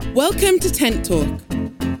Welcome to Tent Talk,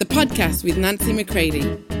 the podcast with Nancy McCready,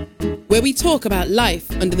 where we talk about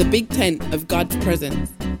life under the big tent of God's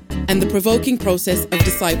presence and the provoking process of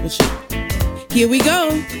discipleship. Here we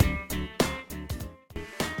go.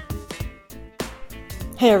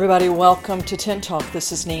 Hey everybody, welcome to Tent Talk.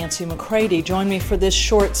 This is Nancy McCready. Join me for this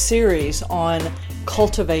short series on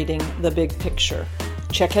cultivating the big picture.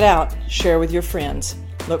 Check it out, share with your friends.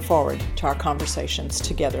 Look forward to our conversations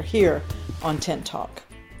together here on Tent Talk.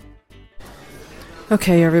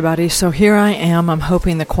 Okay everybody, so here I am. I'm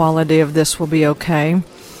hoping the quality of this will be okay.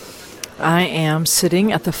 I am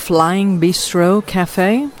sitting at the Flying Bistro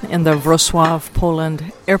Cafe in the Wrocław,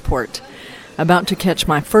 Poland airport, about to catch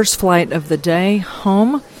my first flight of the day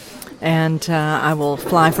home, and I will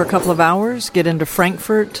fly for a couple of hours, get into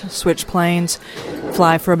Frankfurt, switch planes,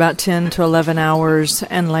 fly for about 10 to 11 hours,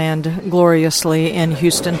 and land gloriously in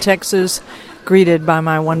Houston, Texas, greeted by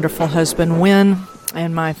my wonderful husband, Wynn,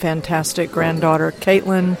 and my fantastic granddaughter,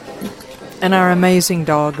 Caitlin, and our amazing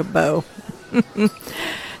dog, Bo.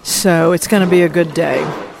 So it's going to be a good day.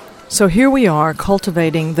 So here we are,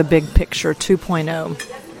 cultivating the big picture 2.0.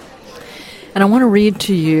 And I want to read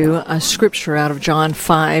to you a scripture out of John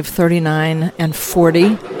 5:39 and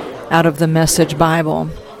 40 out of the Message Bible.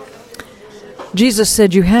 Jesus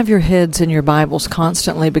said, "You have your heads in your Bibles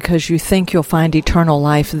constantly because you think you'll find eternal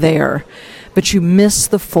life there, but you miss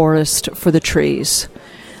the forest for the trees.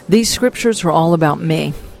 These scriptures are all about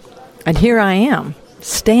me. And here I am,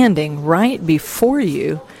 standing right before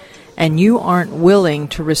you, and you aren't willing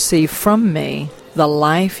to receive from me the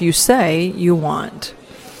life you say you want."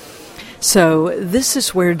 So this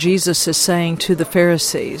is where Jesus is saying to the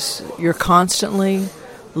Pharisees, you're constantly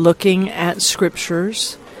looking at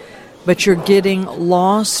scriptures, but you're getting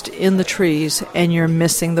lost in the trees and you're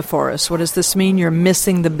missing the forest. What does this mean? You're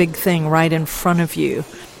missing the big thing right in front of you,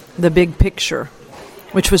 the big picture,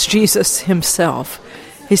 which was Jesus himself.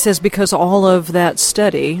 He says, because all of that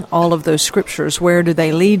study, all of those scriptures, where do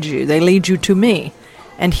they lead you? They lead you to me,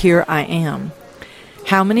 and here I am.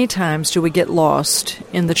 How many times do we get lost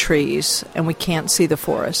in the trees and we can't see the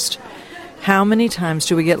forest? How many times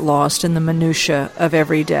do we get lost in the minutia of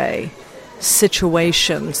every day?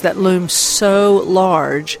 Situations that loom so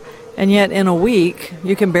large, and yet in a week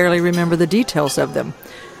you can barely remember the details of them.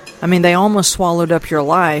 I mean, they almost swallowed up your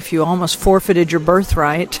life. You almost forfeited your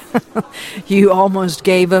birthright. You almost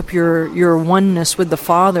gave up your oneness with the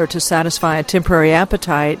Father to satisfy a temporary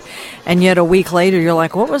appetite, and yet a week later you're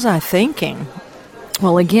like, what was I thinking?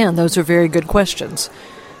 Well, again, those are very good questions.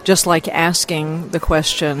 Just like asking the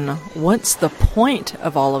question, what's the point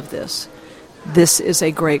of all of this? This is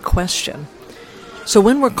a great question. So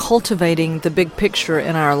when we're cultivating the big picture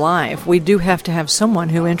in our life, we do have to have someone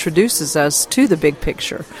who introduces us to the big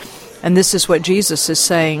picture. And this is what Jesus is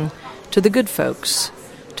saying to the good folks,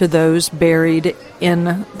 to those buried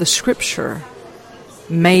in the Scripture.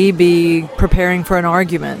 Maybe preparing for an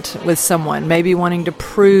argument with someone, maybe wanting to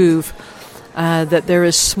prove that they're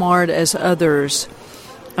as smart as others,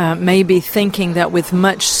 maybe thinking that with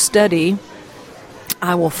much study,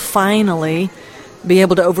 I will finally be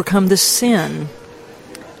able to overcome this sin.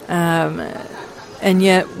 And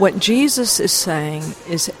yet what Jesus is saying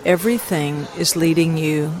is everything is leading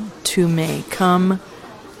you to me. Come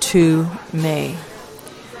to me.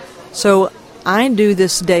 So I do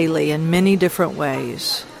this daily in many different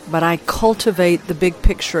ways, but I cultivate the big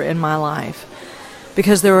picture in my life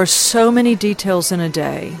because there are so many details in a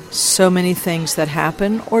day, so many things that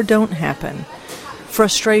happen or don't happen.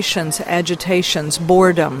 Frustrations, agitations,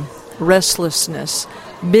 boredom, restlessness,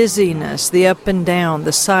 busyness, the up and down,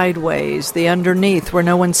 the sideways, the underneath where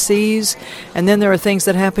no one sees, and then there are things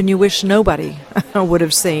that happen you wish nobody would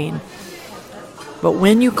have seen. But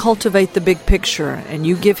when you cultivate the big picture and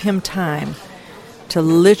you give him time to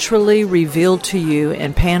literally reveal to you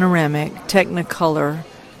in panoramic, technicolor,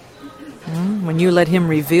 when you let him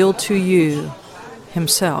reveal to you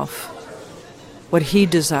himself, what he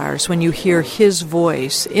desires, when you hear his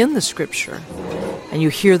voice in the Scripture, and you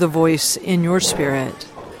hear the voice in your spirit,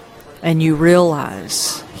 and you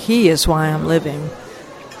realize, he is why I'm living.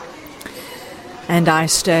 And I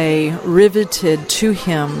stay riveted to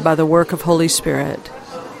him by the work of Holy Spirit.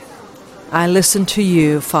 I listen to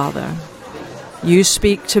you, Father. You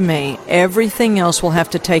speak to me. Everything else will have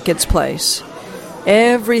to take its place.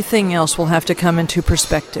 Everything else will have to come into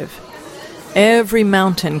perspective. Every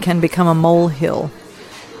mountain can become a molehill,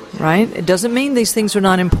 right? It doesn't mean these things are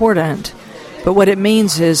not important, but what it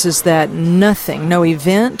means is that nothing, no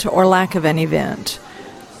event or lack of an event,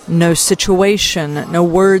 no situation, no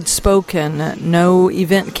word spoken, no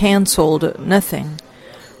event canceled, nothing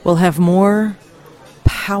will have more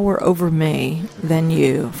power over me than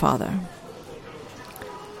you, Father.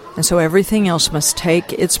 And so everything else must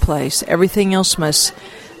take its place. Everything else must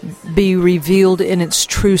be revealed in its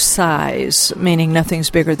true size, meaning nothing's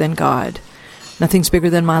bigger than God. Nothing's bigger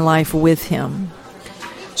than my life with Him.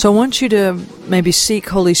 So I want you to maybe seek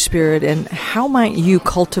Holy Spirit, and how might you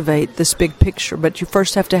cultivate this big picture? But you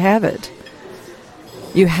first have to have it.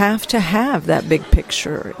 You have to have that big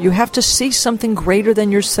picture. You have to see something greater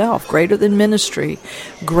than yourself, greater than ministry,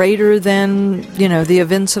 greater than, the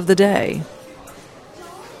events of the day.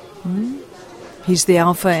 He's the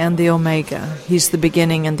Alpha and the Omega. He's the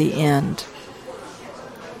beginning and the end.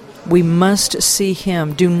 We must see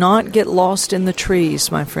Him. Do not get lost in the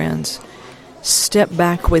trees, my friends. Step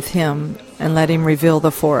back with Him and let Him reveal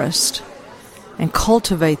the forest. And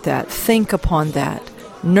cultivate that. Think upon that.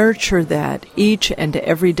 Nurture that each and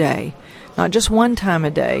every day. Not just one time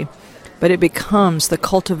a day, but it becomes the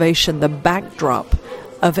cultivation, the backdrop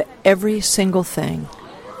of every single thing.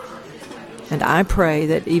 And I pray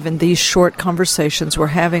that even these short conversations we're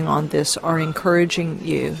having on this are encouraging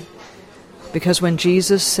you. Because when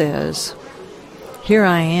Jesus says, "Here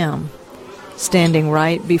I am, standing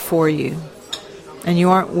right before you," and you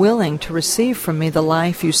aren't willing to receive from me the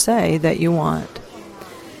life you say that you want.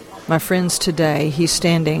 My friends, today, He's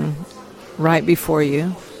standing right before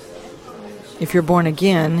you. If you're born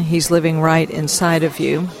again, He's living right inside of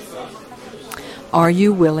you. Are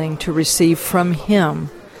you willing to receive from Him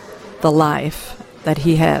the life that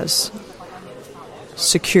He has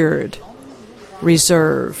secured,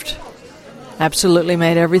 reserved, absolutely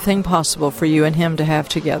made everything possible for you and Him to have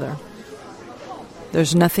together?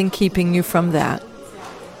 There's nothing keeping you from that.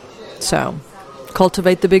 So,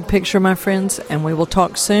 cultivate the big picture, my friends, and we will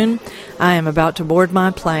talk soon. I am about to board my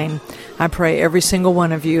plane. I pray every single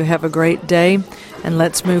one of you have a great day, and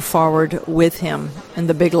let's move forward with Him and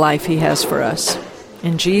the big life He has for us.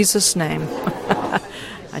 In Jesus' name.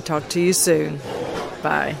 I talk to you soon.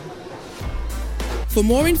 Bye. For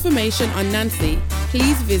more information on Nancy,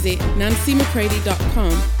 please visit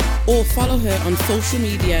nancymccready.com or follow her on social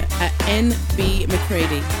media at NB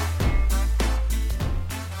McCready.